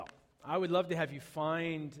I would love to have you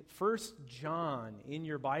find First John in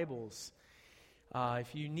your Bibles.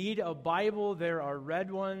 If you need a Bible, there are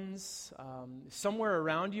red ones somewhere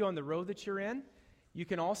around you on the road that you're in. You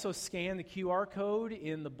can also scan the QR code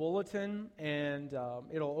in the bulletin, and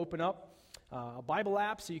it'll open up a Bible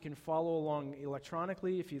app so you can follow along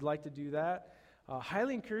electronically if you'd like to do that.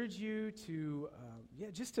 Highly encourage you to,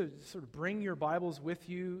 just to sort of bring your Bibles with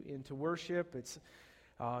you into worship. It's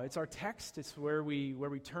our text. It's where we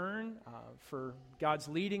turn for God's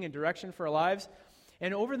leading and direction for our lives.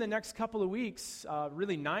 And over the next couple of weeks,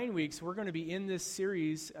 really 9 weeks, we're going to be in this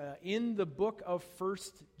series in the book of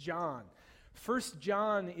First John. First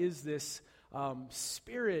John is this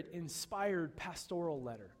Spirit-inspired pastoral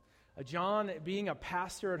letter. John, being a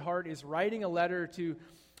pastor at heart, is writing a letter to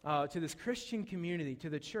this Christian community, to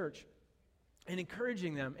the church, and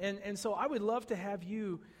encouraging them. And so I would love to have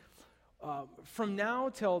you, from now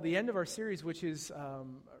till the end of our series, which is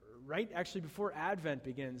right actually before Advent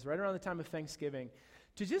begins, right around the time of Thanksgiving,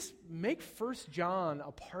 to just make First John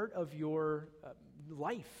a part of your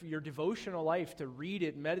life, your devotional life, to read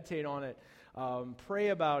it, meditate on it, pray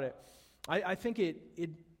about it. I think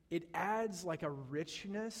it adds like a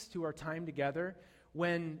richness to our time together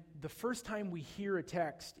when the first time we hear a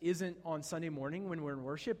text isn't on Sunday morning when we're in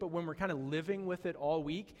worship, but when we're kind of living with it all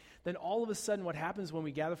week. Then all of a sudden what happens when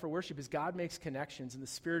we gather for worship is God makes connections and the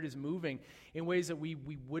Spirit is moving in ways that we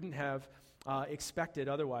wouldn't have expected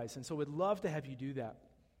otherwise. And so we'd love to have you do that.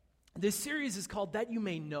 This series is called That You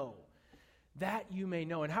May Know. That You May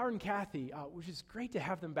Know. And Howard and Kathy, which is great to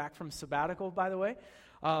have them back from sabbatical, by the way,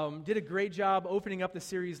 did a great job opening up the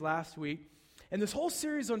series last week. And this whole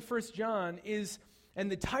series on 1 John is, and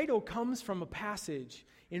the title comes from a passage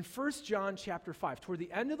in 1 John chapter 5. Toward the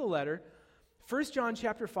end of the letter, 1 John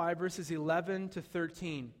chapter 5, verses 11 to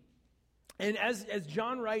 13. And as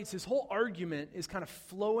John writes, his whole argument is kind of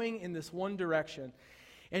flowing in this one direction.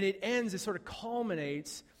 And it ends, it sort of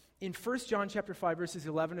culminates in 1 John chapter 5, verses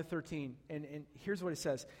 11 to 13. And here's what it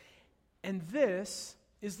says. And this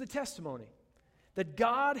is the testimony, that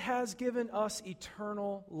God has given us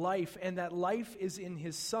eternal life, and that life is in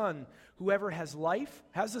His Son. Whoever has life,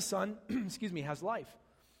 has the Son, has life.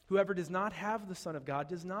 Whoever does not have the Son of God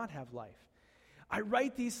does not have life. I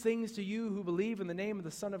write these things to you who believe in the name of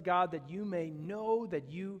the Son of God, that you may know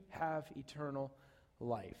that you have eternal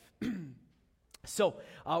life. So,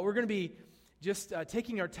 we're going to be just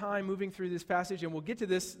taking our time moving through this passage, and we'll get to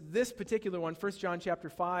this particular one, 1 John chapter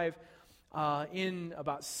 5, in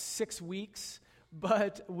about 6 weeks.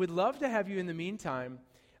 But would love to have you in the meantime,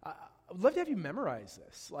 I'd love to have you memorize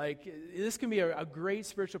this. Like, this can be a great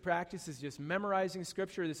spiritual practice, is just memorizing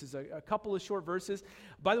Scripture. This is a couple of short verses.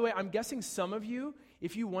 By the way, I'm guessing some of you,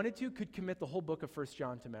 if you wanted to, could commit the whole book of 1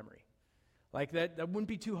 John to memory. Like, that wouldn't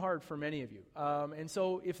be too hard for many of you. And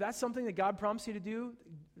so if that's something that God prompts you to do,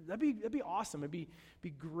 that'd be awesome. It'd be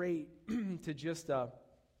great to just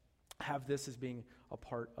have this as being a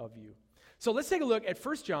part of you. So let's take a look at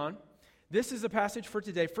 1 John. This is the passage for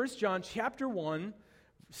today, 1 John chapter 1,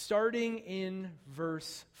 starting in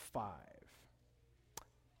verse 5.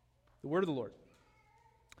 The word of the Lord.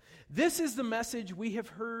 This is the message we have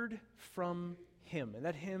heard from Him, and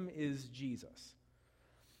that Him is Jesus.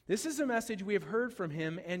 This is the message we have heard from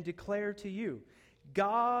Him and declare to you.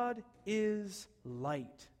 God is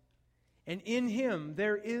light, and in Him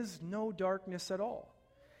there is no darkness at all.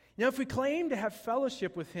 Now, if we claim to have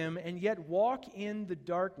fellowship with Him and yet walk in the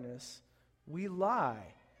darkness, we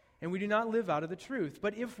lie, and we do not live out of the truth.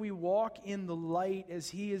 But if we walk in the light as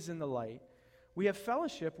He is in the light, we have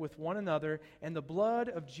fellowship with one another, and the blood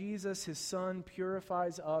of Jesus, His Son,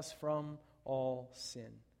 purifies us from all sin.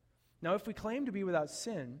 Now, if we claim to be without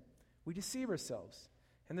sin, we deceive ourselves,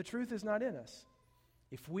 and the truth is not in us.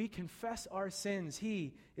 If we confess our sins,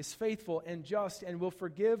 He is faithful and just and will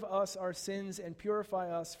forgive us our sins and purify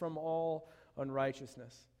us from all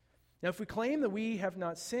unrighteousness. Now, if we claim that we have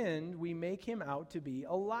not sinned, we make Him out to be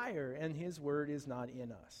a liar, and His word is not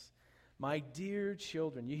in us. My dear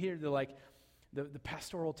children, you hear the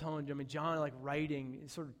pastoral tone, John writing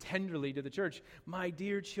sort of tenderly to the church. My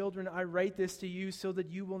dear children, I write this to you so that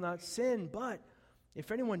you will not sin. But if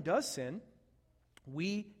anyone does sin,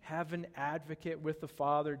 we have an advocate with the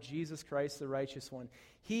Father, Jesus Christ, the righteous one.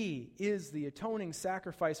 He is the atoning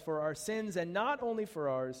sacrifice for our sins, and not only for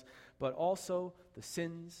ours, but also the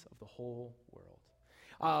sins of the whole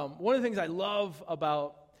world. One of the things I love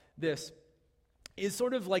about this is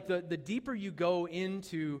sort of like the deeper you go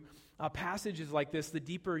into passages like this, the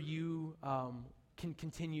deeper you can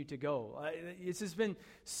continue to go. It's just been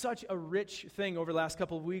such a rich thing over the last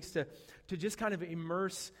couple of weeks to just kind of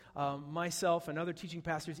immerse myself and other teaching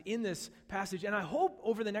pastors in this passage. And I hope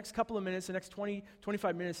over the next couple of minutes, the next 20,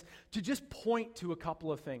 25 minutes, to just point to a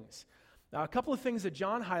couple of things. Now, a couple of things that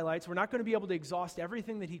John highlights. We're not going to be able to exhaust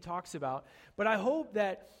everything that he talks about, but I hope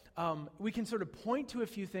that we can sort of point to a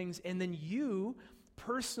few things, and then you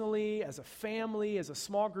personally, as a family, as a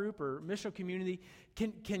small group or missional community,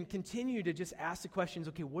 can continue to just ask the questions,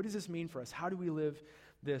 okay, what does this mean for us? How do we live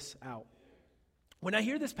this out? When I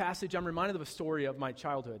hear this passage, I'm reminded of a story of my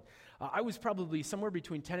childhood. I was probably somewhere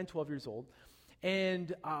between 10 and 12 years old,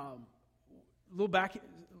 and a little back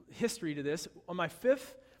history to this. On my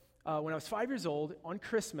fifth, when I was 5 years old, on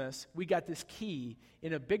Christmas, we got this key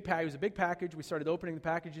in a big package. It was a big package. We started opening the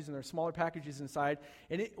packages, and there are smaller packages inside.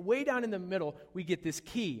 And way down in the middle, we get this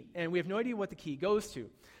key, and we have no idea what the key goes to.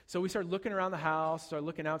 So we start looking around the house, start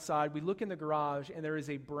looking outside. We look in the garage, and there is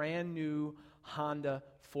a brand new Honda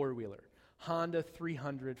four-wheeler, Honda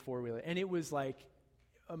 300 four-wheeler, and it was like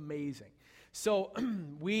amazing. So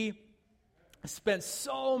we spent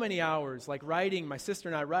so many hours like riding, my sister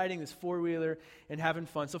and I riding this four-wheeler and having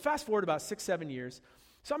fun. So fast forward about 6-7 years.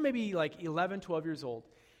 So I'm maybe like 11, 12 years old.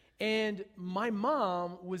 And my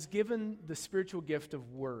mom was given the spiritual gift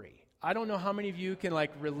of worry. I don't know how many of you can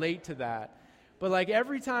like relate to that. But like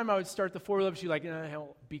every time I would start the four-wheeler, she'd like,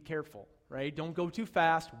 be careful, right? Don't go too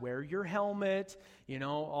fast. Wear your helmet,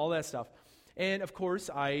 all that stuff. And of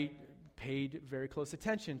course, I paid very close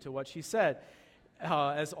attention to what she said,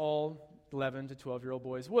 as all 11 to 12-year-old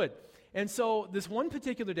boys would. And so this one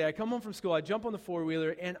particular day, I come home from school, I jump on the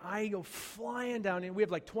four-wheeler, and I go flying down. And we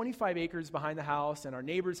have like 25 acres behind the house, and our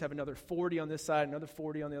neighbors have another 40 on this side, another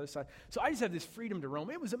 40 on the other side. So I just have this freedom to roam.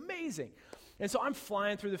 It was amazing. And so I'm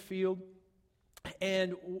flying through the field,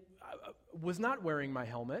 and I was not wearing my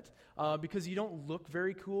helmet because you don't look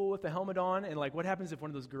very cool with the helmet on. And like, what happens if one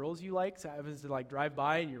of those girls you like happens to like drive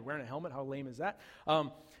by and you're wearing a helmet? How lame is that?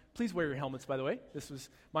 Please wear your helmets, by the way. This was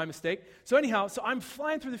my mistake. So anyhow, I'm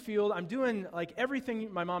flying through the field. I'm doing like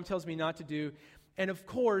everything my mom tells me not to do. And of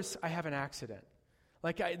course, I have an accident.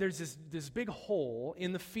 Like there's this big hole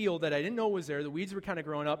in the field that I didn't know was there. The weeds were kind of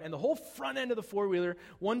growing up. And the whole front end of the four-wheeler,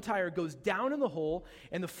 one tire goes down in the hole.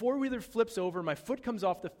 And the four-wheeler flips over. My foot comes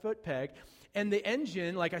off the foot peg. And the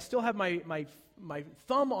engine, like I still have my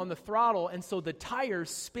thumb on the throttle. And so the tire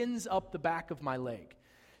spins up the back of my leg,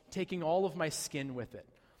 taking all of my skin with it.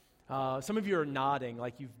 Some of you are nodding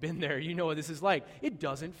like you've been there. You know what this is like. It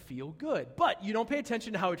doesn't feel good. But you don't pay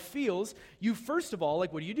attention to how it feels. You, first of all,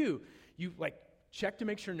 like, what do? You, like, check to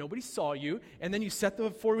make sure nobody saw you, and then you set the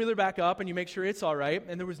four-wheeler back up, and you make sure it's all right,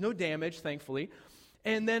 and there was no damage, thankfully.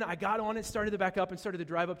 And then I got on it, started to back up, and started to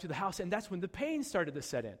drive up to the house, and that's when the pain started to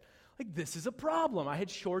set in. Like, this is a problem. I had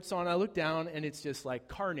shorts on. I looked down, and it's just like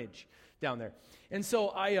carnage down there. And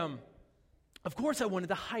so of course, I wanted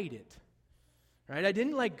to hide it. Right? I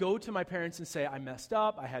didn't like go to my parents and say, I messed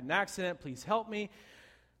up, I had an accident, please help me.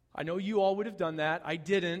 I know you all would have done that. I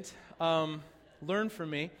didn't. Learn from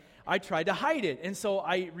me. I tried to hide it. And so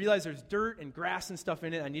I realized there's dirt and grass and stuff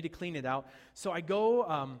in it. I need to clean it out. So I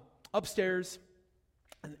go upstairs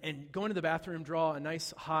and go into the bathroom, draw a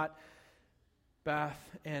nice hot bath,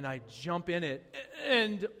 and I jump in it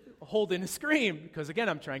and hold in a scream because, again,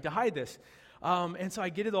 I'm trying to hide this. And so I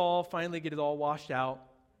finally get it all washed out.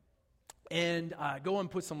 And go and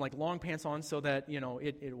put some like long pants on so that,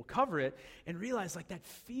 it will cover it, and realize like that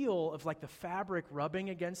feel of like the fabric rubbing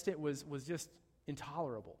against it was just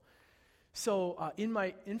intolerable. So in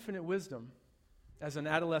my infinite wisdom, as an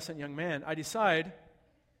adolescent young man, I decide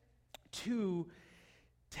to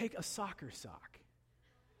take a soccer sock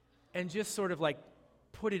and just sort of like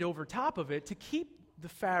put it over top of it to keep the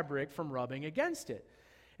fabric from rubbing against it.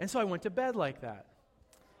 And so I went to bed like that.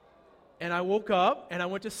 And I woke up, and I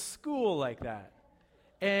went to school like that.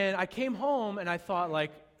 And I came home, and I thought,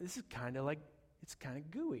 like, this is kind of like, it's kind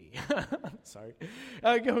of gooey. Sorry.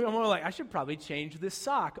 I'm more like, I should probably change this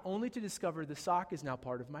sock, only to discover the sock is now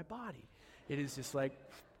part of my body. It is just, like,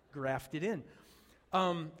 grafted in.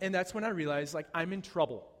 And that's when I realized, like, I'm in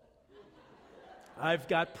trouble. I've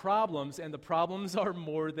got problems, and the problems are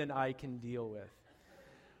more than I can deal with.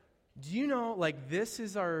 Do you know, like, this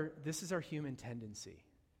is our human tendency.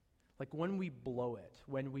 Like when we blow it,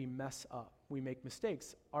 when we mess up, we make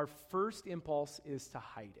mistakes, our first impulse is to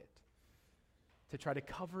hide it, to try to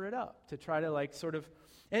cover it up, to try to like sort of,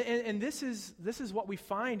 and this is what we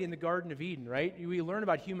find in the Garden of Eden, right? We learn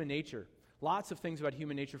about human nature, lots of things about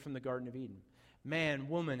human nature from the Garden of Eden. Man,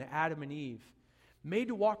 woman, Adam and Eve, made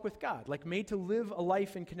to walk with God, like made to live a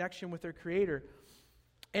life in connection with their Creator.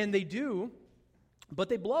 And they do But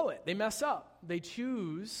they blow it. They mess up. They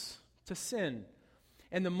choose to sin.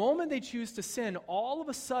 And the moment they choose to sin, all of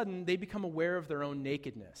a sudden, they become aware of their own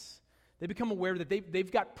nakedness. They become aware that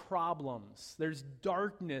they've got problems. There's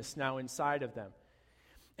darkness now inside of them.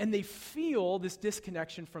 And they feel this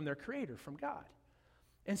disconnection from their Creator, from God.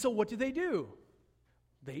 And so what do?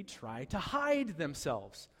 They try to hide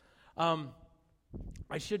themselves.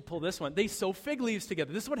 I should pull this one. They sew fig leaves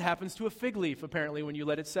together. This is what happens to a fig leaf, apparently, when you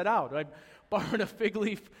let it set out. I borrowed a fig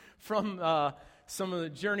leaf from some of the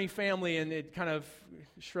Journey family, and it kind of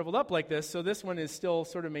shriveled up like this. So this one is still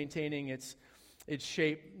sort of maintaining its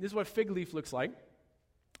shape. This is what a fig leaf looks like.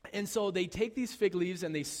 And so they take these fig leaves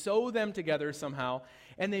and they sew them together somehow,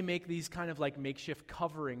 and they make these kind of like makeshift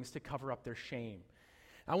coverings to cover up their shame.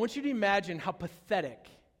 I want you to imagine how pathetic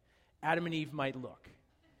Adam and Eve might look,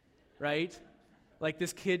 right? Like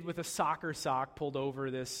this kid with a soccer sock pulled over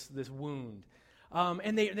this wound.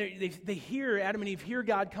 And they hear, Adam and Eve hear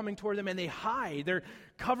God coming toward them, and they hide. They're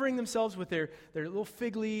covering themselves with their little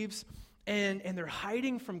fig leaves, and they're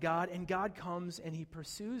hiding from God, and God comes and he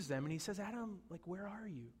pursues them, and he says, Adam, like, where are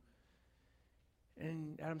you?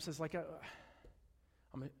 And Adam says, like,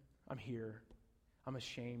 I'm here. I'm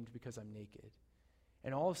ashamed because I'm naked.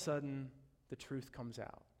 And all of a sudden, the truth comes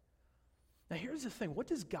out. Now, here's the thing. What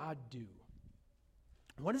does God do?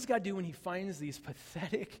 What does God do when he finds these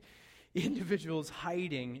pathetic individuals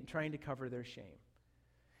hiding, trying to cover their shame?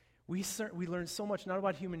 We learn so much, not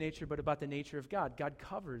about human nature, but about the nature of God. God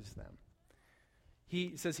covers them.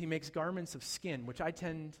 He says he makes garments of skin, which I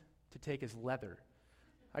tend to take as leather.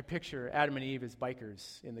 I picture Adam and Eve as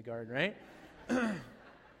bikers in the garden, right?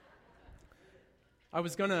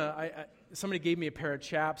 Somebody gave me a pair of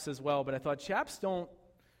chaps as well, but I thought chaps don't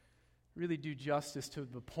really do justice to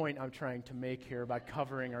the point I'm trying to make here about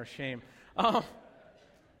covering our shame.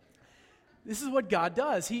 This is what God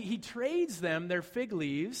does. He trades them their fig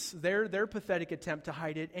leaves, their pathetic attempt to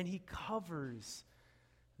hide it, and he covers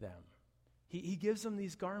them. He gives them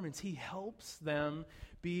these garments. He helps them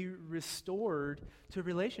be restored to a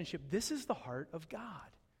relationship. This is the heart of God.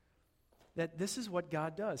 That this is what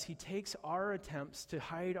God does. He takes our attempts to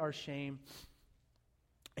hide our shame,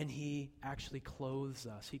 and he actually clothes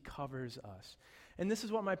us. He covers us. And this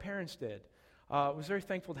is what my parents did. I was very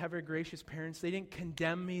thankful to have very gracious parents. They didn't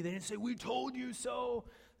condemn me. They didn't say, we told you so.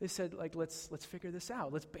 They said, like, let's figure this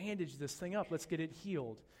out. Let's bandage this thing up. Let's get it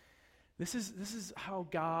healed. This is how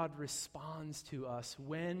God responds to us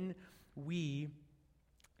when we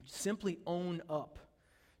simply own up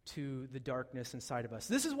to the darkness inside of us.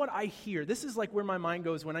 This is what I hear. This is like where my mind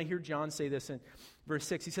goes when I hear John say this in verse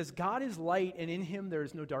 6. He says, God is light, and in him there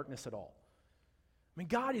is no darkness at all. I mean,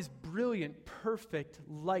 God is brilliant, perfect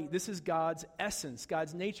light. This is God's essence,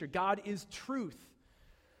 God's nature. God is truth.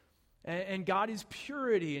 And God is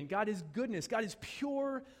purity, and God is goodness. God is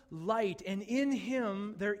pure light, and in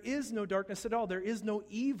him there is no darkness at all. There is no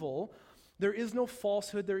evil. There is no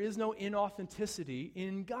falsehood. There is no inauthenticity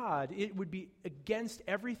in God. It would be against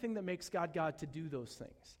everything that makes God God to do those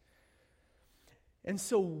things. And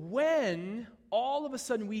so when all of a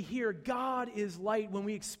sudden we hear God is light, when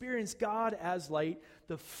we experience God as light,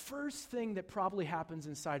 the first thing that probably happens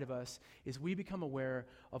inside of us is we become aware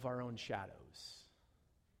of our own shadows.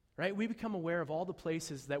 Right? We become aware of all the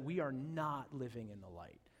places that we are not living in the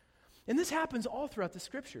light. And this happens all throughout the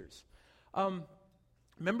scriptures.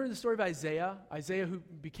 Remember the story of Isaiah? Isaiah, who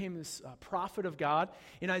became this prophet of God.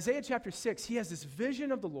 In Isaiah chapter 6, he has this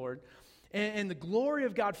vision of the Lord, and the glory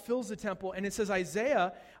of God fills the temple. And it says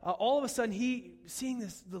Isaiah, all of a sudden, seeing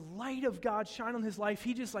the light of God shine on his life,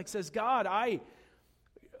 he just like says, God,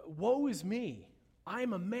 woe is me. I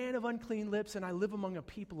am a man of unclean lips, and I live among a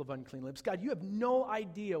people of unclean lips. God, you have no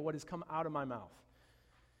idea what has come out of my mouth.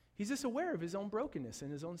 He's just aware of his own brokenness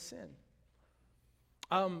and his own sin.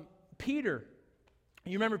 Peter,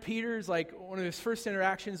 you remember Peter's like one of his first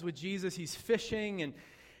interactions with Jesus. He's fishing,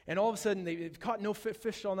 and all of a sudden they've caught no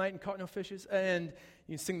fish all night and caught no fishes. And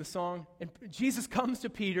you sing the song, and Jesus comes to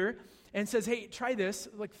Peter and says, hey, try this,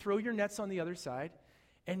 like throw your nets on the other side.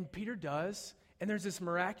 And Peter does. And there's this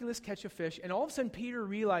miraculous catch of fish, and all of a sudden Peter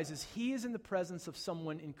realizes he is in the presence of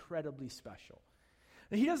someone incredibly special.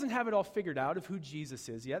 Now, he doesn't have it all figured out of who Jesus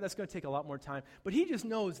is yet. That's going to take a lot more time. But he just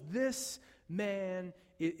knows this man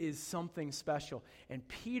is something special. And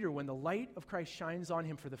Peter, when the light of Christ shines on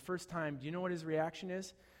him for the first time, do you know what his reaction is?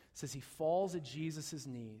 It says he falls at Jesus'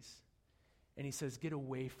 knees, and he says, get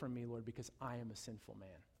away from me, Lord, because I am a sinful man.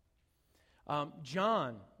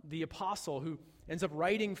 John, the apostle, who ends up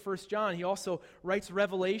writing 1 John, he also writes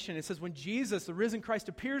Revelation. It says when Jesus, the risen Christ,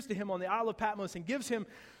 appears to him on the Isle of Patmos and gives him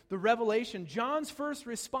the revelation, John's first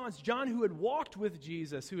response, John who had walked with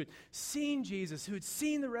Jesus, who had seen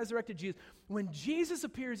the resurrected Jesus, when Jesus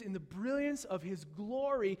appears in the brilliance of his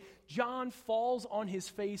glory, John falls on his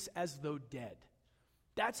face as though dead.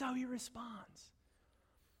 That's how he responds.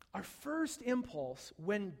 Our first impulse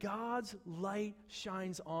when God's light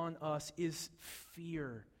shines on us is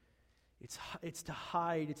fear. It's to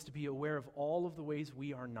hide. It's to be aware of all of the ways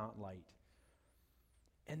we are not light.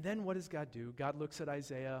 And then what does God do? God looks at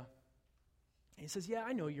Isaiah and he says, yeah,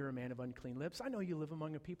 I know you're a man of unclean lips. I know you live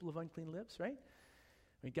among a people of unclean lips, right?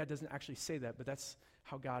 I mean, God doesn't actually say that, but that's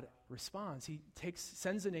how God responds. He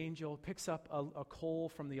sends an angel, picks up a coal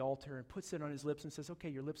from the altar and puts it on his lips and says, okay,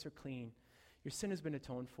 your lips are clean. Your sin has been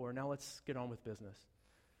atoned for. Now let's get on with business.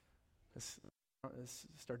 Let's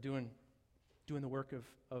start doing the work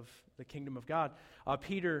of the kingdom of God.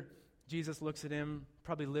 Peter, Jesus looks at him,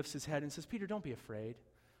 probably lifts his head and says, Peter, don't be afraid.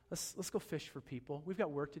 Let's go fish for people. We've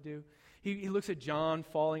got work to do. He looks at John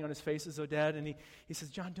falling on his face as though dead, and he says,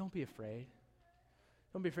 John, don't be afraid.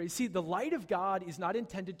 Don't be afraid. You see, the light of God is not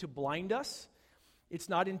intended to blind us. It's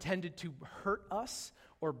not intended to hurt us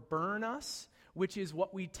or burn us, which is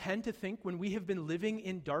what we tend to think when we have been living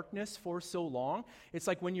in darkness for so long. It's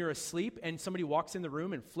like when you're asleep and somebody walks in the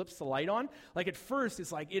room and flips the light on. Like at first,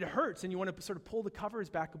 it's like it hurts and you want to sort of pull the covers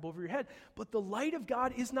back up over your head. But the light of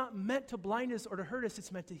God is not meant to blind us or to hurt us.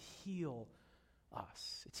 It's meant to heal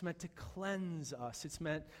us. It's meant to cleanse us. It's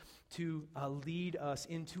meant to lead us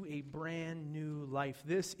into a brand new life.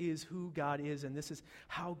 This is who God is, and this is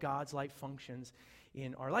how God's light functions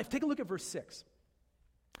in our life. Take a look at verse 6.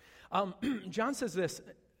 John says this,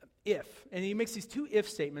 if, and he makes these two if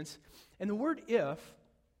statements, and the word if,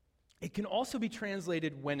 it can also be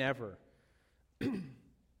translated whenever.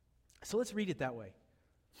 So let's read it that way.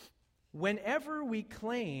 Whenever we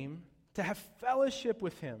claim to have fellowship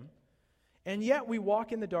with him, and yet we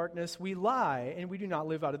walk in the darkness, we lie, and we do not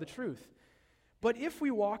live out of the truth. But if we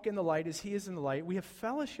walk in the light as he is in the light, we have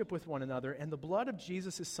fellowship with one another, and the blood of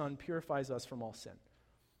Jesus, his son, purifies us from all sin.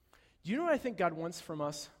 Do you know what I think God wants from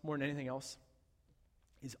us more than anything else?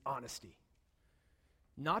 Is honesty.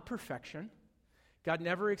 Not perfection. God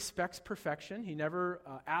never expects perfection. He never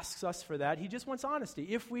asks us for that. He just wants honesty.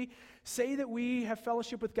 If we say that we have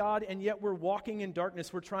fellowship with God and yet we're walking in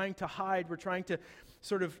darkness, we're trying to hide, we're trying to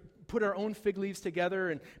sort of put our own fig leaves together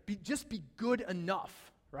and just be good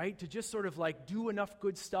enough, right? To just sort of like do enough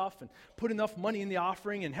good stuff and put enough money in the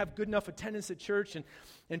offering and have good enough attendance at church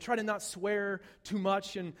and try to not swear too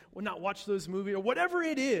much and not watch those movies or whatever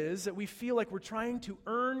it is that we feel like we're trying to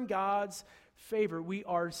earn God's favor, we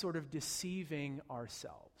are sort of deceiving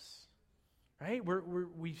ourselves, right?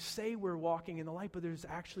 We say we're walking in the light, but there's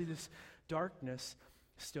actually this darkness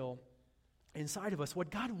still inside of us.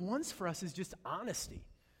 What God wants for us is just honesty,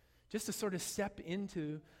 just to sort of step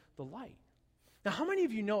into the light. Now, how many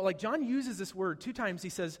of you know, like John uses this word 2 times. He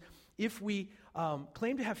says, if we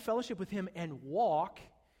claim to have fellowship with him and walk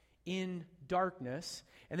in darkness,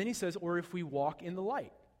 and then he says, or if we walk in the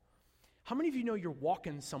light. How many of you know you're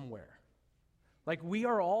walking somewhere? Like we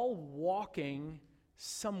are all walking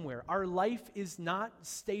somewhere. Our life is not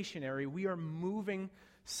stationary. We are moving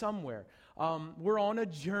somewhere. We're on a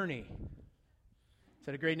journey. Is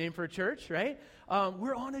that a great name for a church, right?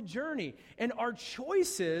 We're on a journey, and our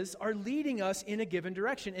choices are leading us in a given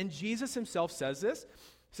direction. And Jesus himself says this.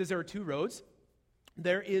 He says there are 2 roads.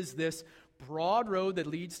 There is this broad road that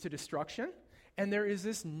leads to destruction, and there is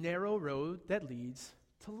this narrow road that leads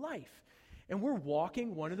to life. And we're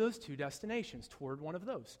walking one of those 2 destinations, toward one of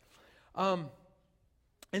those.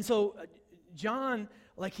 And so John,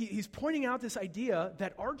 like he's pointing out this idea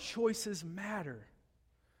that our choices matter.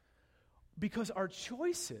 Because our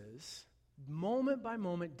choices, moment by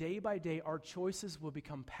moment, day by day, our choices will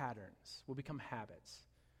become patterns, will become habits.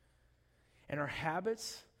 And our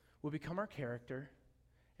habits will become our character,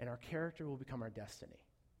 and our character will become our destiny.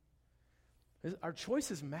 Our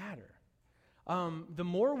choices matter. The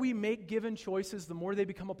more we make given choices, the more they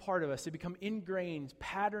become a part of us. They become ingrained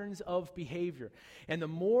patterns of behavior. And the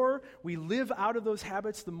more we live out of those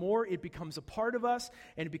habits, the more it becomes a part of us,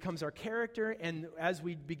 and it becomes our character. And as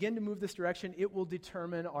we begin to move this direction, it will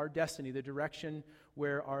determine our destiny, the direction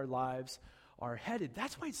where our lives are headed.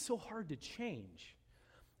 That's why it's so hard to change.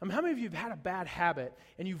 I mean, how many of you have had a bad habit,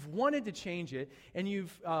 and you've wanted to change it, and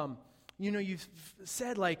you've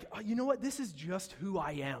said like, oh, you know what, this is just who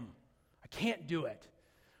I am. Can't do it.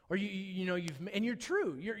 Or and you're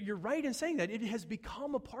true. You're right in saying that. It has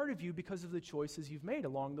become a part of you because of the choices you've made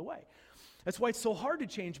along the way. That's why it's so hard to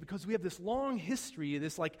change, because we have this long history,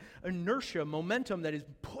 this like inertia, momentum that is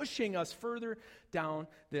pushing us further down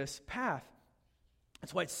this path.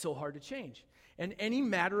 That's why it's so hard to change. And any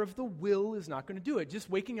matter of the will is not going to do it. Just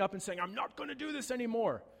waking up and saying, I'm not going to do this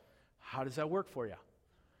anymore. How does that work for you?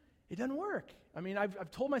 It doesn't work. I mean, I've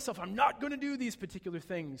told myself I'm not going to do these particular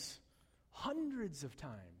things hundreds of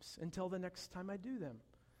times until the next time I do them,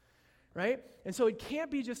 right? And so it can't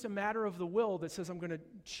be just a matter of the will that says I'm going to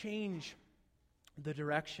change the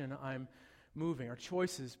direction I'm moving. Our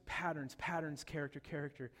choices, patterns,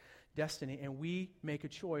 character, destiny, and we make a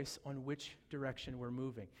choice on which direction we're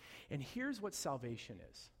moving. And here's what salvation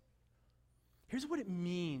is. Here's what it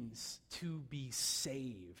means to be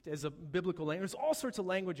saved as a biblical language. There's all sorts of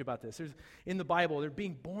language about this. There's in the Bible, they're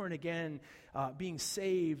being born again, being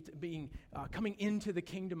saved, coming into the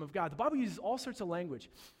kingdom of God. The Bible uses all sorts of language.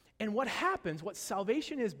 And what happens, what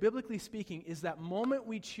salvation is, biblically speaking, is that moment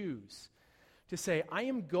we choose to say, I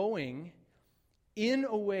am going in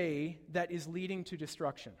a way that is leading to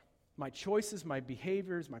destruction. My choices, my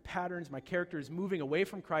behaviors, my patterns, my character is moving away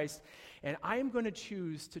from Christ, and I am going to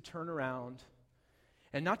choose to turn around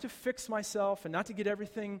and not to fix myself and not to get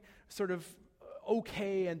everything sort of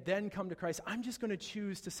okay and then come to Christ. I'm just going to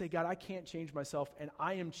choose to say, God, I can't change myself, and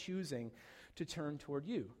I am choosing to turn toward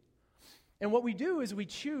you. And what we do is we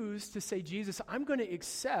choose to say, Jesus, I'm going to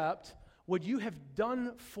accept what you have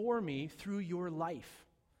done for me through your life,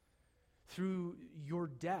 through your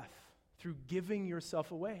death, through giving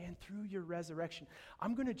yourself away, and through your resurrection.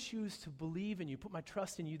 I'm going to choose to believe in you, put my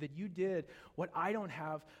trust in you, that you did what I don't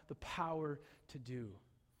have the power to do.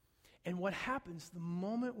 And what happens the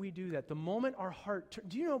moment we do that, the moment our heart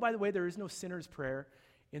do you know, by the way, there is no sinner's prayer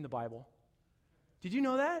in the Bible? Did you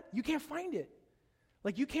know that? You can't find it.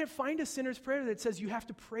 Like, you can't find a sinner's prayer that says you have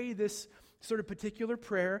to pray this sort of particular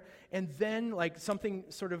prayer, and then, like, something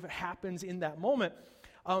sort of happens in that moment.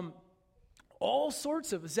 All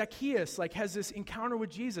sorts of, Zacchaeus, like, has this encounter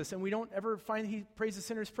with Jesus, and we don't ever find he prays the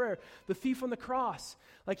sinner's prayer. The thief on the cross,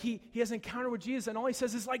 like, he has an encounter with Jesus, and all he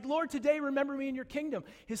says is, like, Lord, today remember me in your kingdom.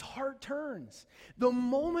 His heart turns. The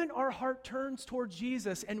moment our heart turns toward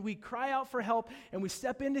Jesus, and we cry out for help, and we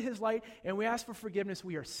step into his light, and we ask for forgiveness,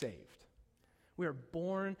 we are saved. We are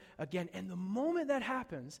born again. And the moment that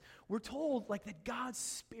happens, we're told, like, that God's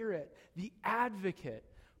Spirit, the advocate,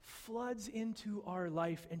 floods into our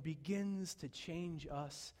life and begins to change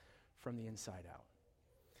us from the inside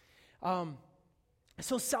out.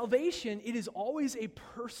 So salvation, it is always a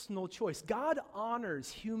personal choice. God honors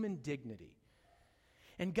human dignity.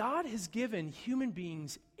 And God has given human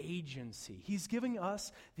beings agency. He's giving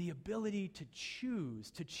us the ability to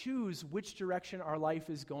choose which direction our life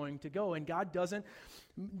is going to go. And God doesn't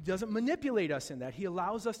manipulate us in that. He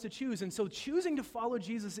allows us to choose. And so choosing to follow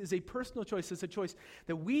Jesus is a personal choice. It's a choice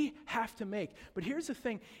that we have to make. But here's the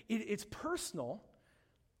thing. It's personal,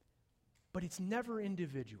 but it's never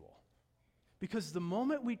individual. Because the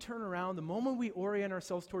moment we turn around, the moment we orient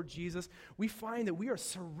ourselves toward Jesus, we find that we are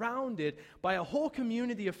surrounded by a whole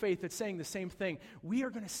community of faith that's saying the same thing. We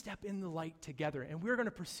are going to step in the light together, and we're going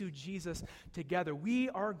to pursue Jesus together. We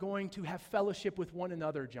are going to have fellowship with one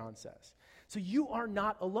another, John says. So you are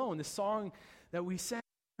not alone. The song that we sang,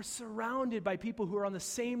 we're surrounded by people who are on the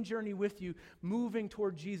same journey with you, moving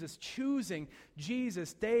toward Jesus, choosing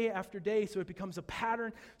Jesus day after day, so it becomes a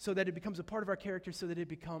pattern, so that it becomes a part of our character, so that it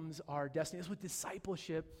becomes our destiny. That's what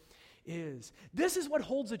discipleship is. This is what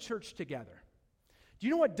holds a church together. Do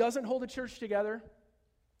you know what doesn't hold a church together?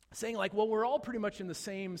 Saying, like, well, we're all pretty much in the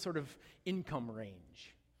same sort of income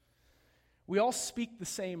range. We all speak the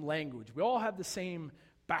same language. We all have the same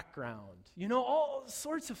background. You know, all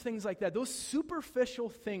sorts of things like that. Those superficial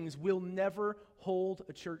things will never hold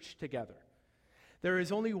a church together. There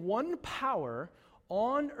is only one power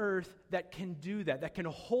on earth that can do that can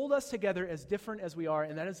hold us together as different as we are,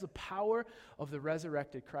 and that is the power of the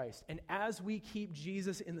resurrected Christ. And as we keep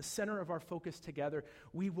Jesus in the center of our focus together,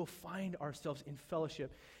 we will find ourselves in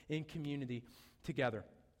fellowship, in community together.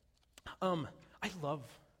 I love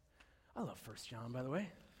 1 John, by the way,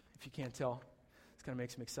 if you can't tell. It kind of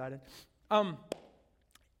makes me excited.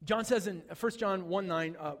 John says in 1 John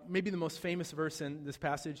 1:9, maybe the most famous verse in this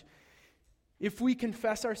passage, if we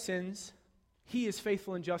confess our sins, he is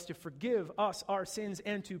faithful and just to forgive us our sins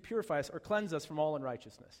and to purify us or cleanse us from all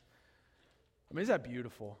unrighteousness. I mean, isn't that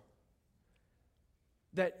beautiful?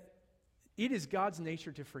 That it is God's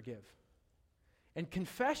nature to forgive. And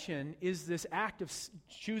confession is this act of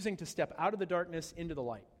choosing to step out of the darkness into the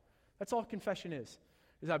light. That's all confession is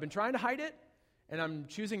I've been trying to hide it, and I'm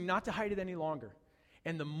choosing not to hide it any longer.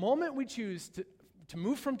 And the moment we choose to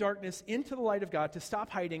move from darkness into the light of God, to stop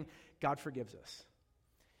hiding, God forgives us.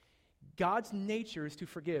 God's nature is to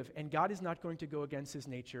forgive, and God is not going to go against his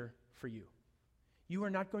nature for you. You are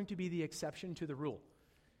not going to be the exception to the rule.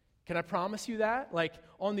 Can I promise you that? Like,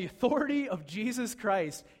 on the authority of Jesus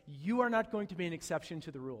Christ, you are not going to be an exception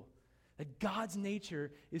to the rule. That God's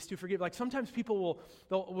nature is to forgive. Like, sometimes people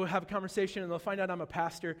will have a conversation and they'll find out I'm a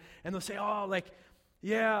pastor, and they'll say, oh, like,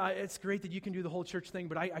 yeah, it's great that you can do the whole church thing,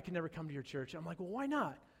 but I can never come to your church. I'm like, well, why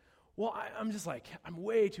not? Well, I'm just like, I'm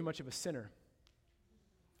way too much of a sinner.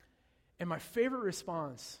 And my favorite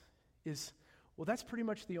response is, well, that's pretty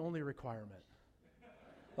much the only requirement.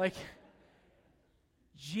 Like,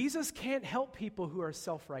 Jesus can't help people who are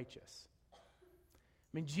self-righteous. I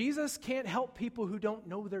mean, Jesus can't help people who don't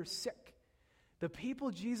know they're sick. The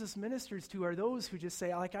people Jesus ministers to are those who just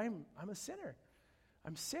say, like, I'm a sinner.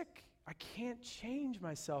 I'm sick. I can't change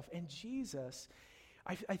myself. And Jesus,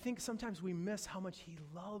 I think sometimes we miss how much he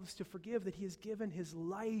loves to forgive, that he has given his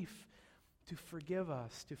life to forgive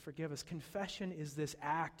us, Confession is this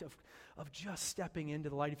act of just stepping into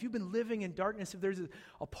the light. If you've been living in darkness, if there's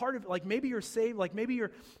a part of, like maybe you're saved, like maybe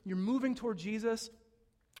you're moving toward Jesus,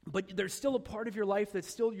 but there's still a part of your life that's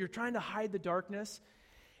still, you're trying to hide the darkness,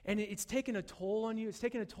 and it's taken a toll on you. It's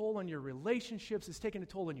taken a toll on your relationships. It's taken a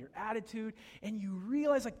toll on your attitude, and you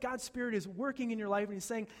realize like God's Spirit is working in your life, and he's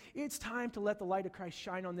saying, it's time to let the light of Christ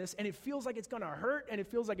shine on this, and it feels like it's going to hurt, and it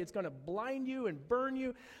feels like it's going to blind you and burn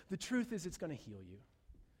you. The truth is it's going to heal you.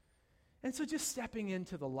 And so just stepping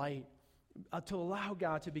into the light to allow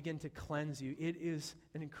God to begin to cleanse you, it is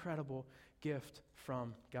an incredible gift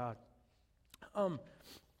from God.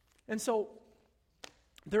 And so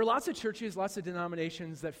there are lots of churches, lots of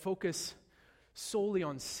denominations that focus solely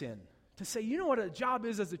on sin. To say, you know what a job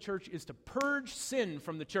is as a church is to purge sin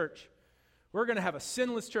from the church. We're going to have a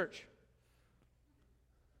sinless church.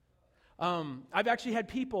 I've actually had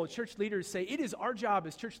people, church leaders, say, it is our job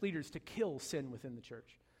as church leaders to kill sin within the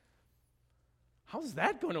church. How's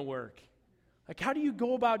that going to work? Like, how do you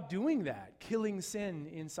go about doing that, killing sin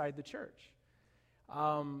inside the church?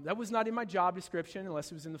 That was not in my job description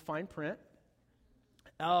unless it was in the fine print.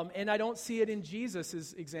 And I don't see it in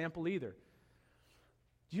Jesus' example either.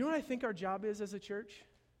 Do you know what I think our job is as a church?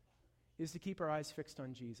 Is to keep our eyes fixed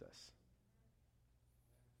on Jesus.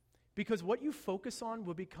 Because what you focus on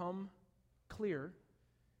will become clear,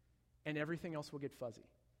 and everything else will get fuzzy.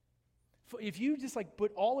 If you just like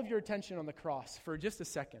put all of your attention on the cross for just a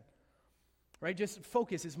second, right? Just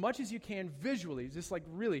focus as much as you can visually, just like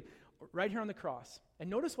really right here on the cross. And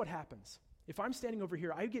notice what happens. If I'm standing over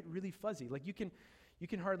here, I get really fuzzy. Like you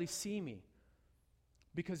can hardly see me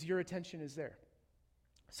because your attention is there.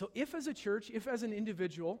 So if as a church, if as an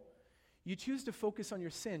individual, you choose to focus on your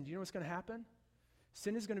sin, do you know what's going to happen?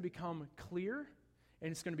 Sin is going to become clear,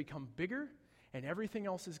 and it's going to become bigger, and everything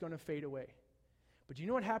else is going to fade away. But do you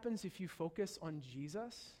know what happens if you focus on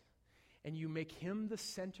Jesus, and you make him the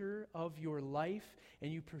center of your life,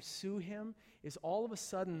 and you pursue him, is all of a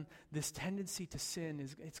sudden this tendency to sin,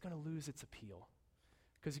 it's going to lose its appeal.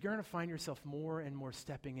 Because you're going to find yourself more and more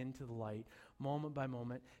stepping into the light, moment by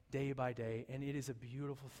moment, day by day, and it is a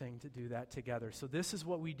beautiful thing to do that together. So this is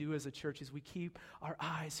what we do as a church, is we keep our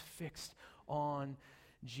eyes fixed on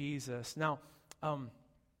Jesus. Now, I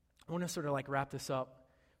want to sort of like wrap this up,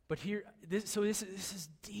 but here, this is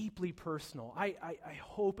deeply personal. I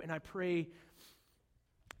hope and I pray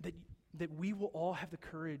that we will all have the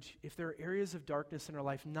courage, if there are areas of darkness in our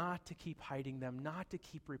life, not to keep hiding them, not to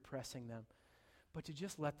keep repressing them, but to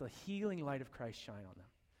just let the healing light of Christ shine on them.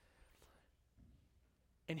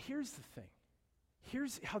 And here's the thing.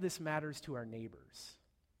 Here's how this matters to our neighbors,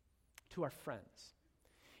 to our friends,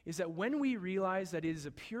 is that when we realize that it is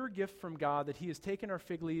a pure gift from God, that he has taken our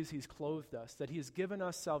fig leaves, he's clothed us, that he has given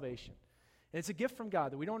us salvation, and it's a gift from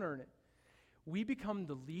God that we don't earn it, we become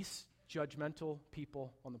the least judgmental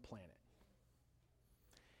people on the planet.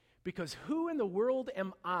 Because who in the world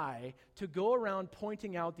am I to go around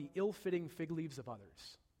pointing out the ill-fitting fig leaves of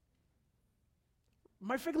others?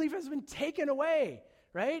 My fig leaf has been taken away,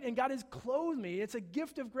 right? And God has clothed me. It's a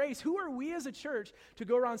gift of grace. Who are we as a church to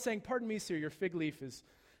go around saying, pardon me, sir, your fig leaf is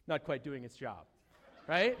not quite doing its job,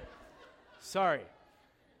 right? Sorry.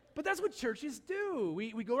 But that's what churches do.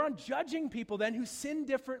 We go around judging people then who sin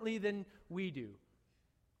differently than we do.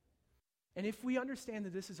 And if we understand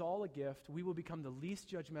that this is all a gift, we will become the least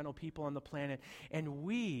judgmental people on the planet. And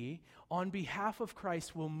we, on behalf of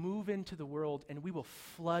Christ, will move into the world and we will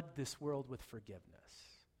flood this world with forgiveness.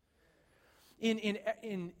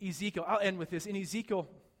 In Ezekiel, I'll end with this. In Ezekiel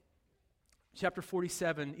chapter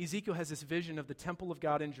 47, Ezekiel has this vision of the temple of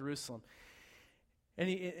God in Jerusalem.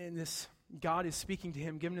 And this God is speaking to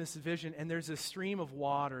him, giving this vision, and there's a stream of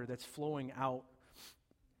water that's flowing out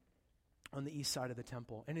on the east side of the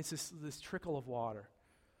temple. And it's this trickle of water.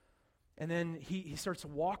 And then he starts to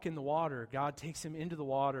walk in the water. God takes him into the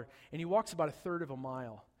water, and he walks about a third of a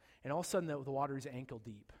mile. And all of a sudden, the water is ankle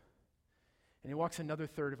deep. And he walks another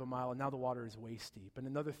third of a mile, and now the water is waist deep. And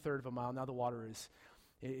another third of a mile, now the water is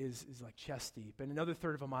like chest deep. And another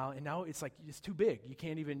third of a mile, and now it's like it's too big.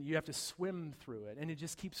 You have to swim through it. And it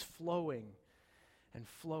just keeps flowing and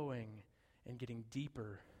flowing and getting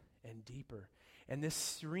deeper and deeper. And this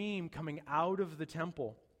stream coming out of the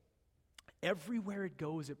temple, everywhere it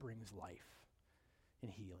goes, it brings life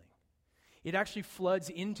and healing. It actually floods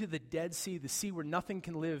into the Dead Sea, the sea where nothing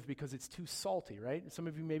can live because it's too salty, right? Some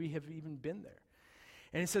of you maybe have even been there.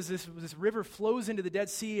 And it says this river flows into the Dead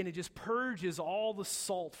Sea, and it just purges all the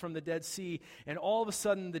salt from the Dead Sea. And all of a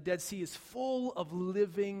sudden, the Dead Sea is full of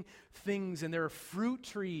living things, and there are fruit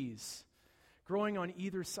trees growing on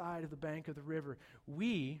either side of the bank of the river.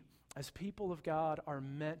 We, as people of God, are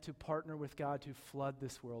meant to partner with God to flood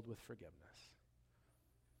this world with forgiveness,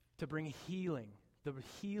 to bring healing, the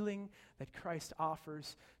healing that Christ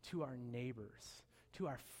offers to our neighbors, to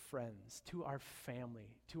our friends, to our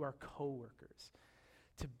family, to our coworkers,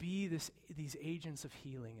 to be these agents of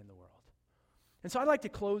healing in the world. And so I'd like to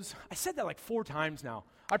close. I said that like 4 times now.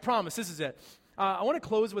 I promise, this is it. I want to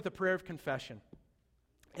close with a prayer of confession.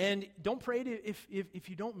 And don't pray it if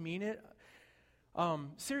you don't mean it.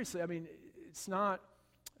 Seriously, I mean, it's not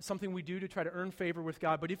something we do to try to earn favor with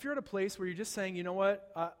God. But if you're at a place where you're just saying, you know what,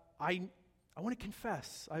 I want to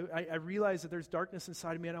confess. I realize that there's darkness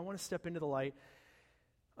inside of me, and I want to step into the light.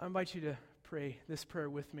 I invite you to pray this prayer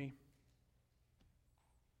with me.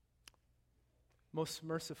 Most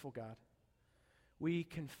merciful God, we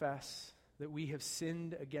confess that we have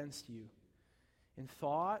sinned against you in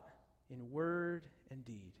thought, in word, and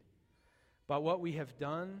deed, by what we have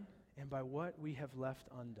done and by what we have left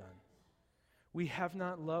undone. We have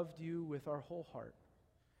not loved you with our whole heart.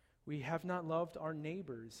 We have not loved our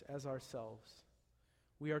neighbors as ourselves.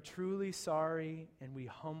 We are truly sorry, and we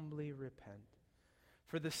humbly repent.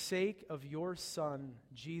 For the sake of your Son,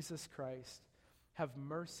 Jesus Christ, have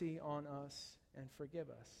mercy on us and forgive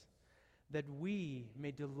us, that we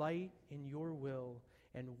may delight in your will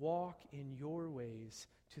and walk in your ways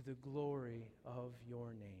to the glory of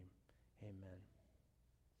your name. Amen.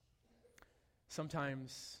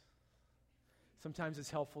 Sometimes it's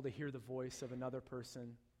helpful to hear the voice of another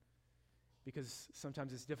person, because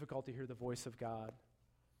sometimes it's difficult to hear the voice of God.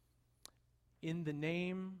 In the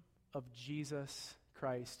name of Jesus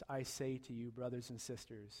Christ, I say to you, brothers and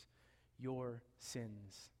sisters, your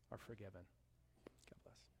sins are forgiven.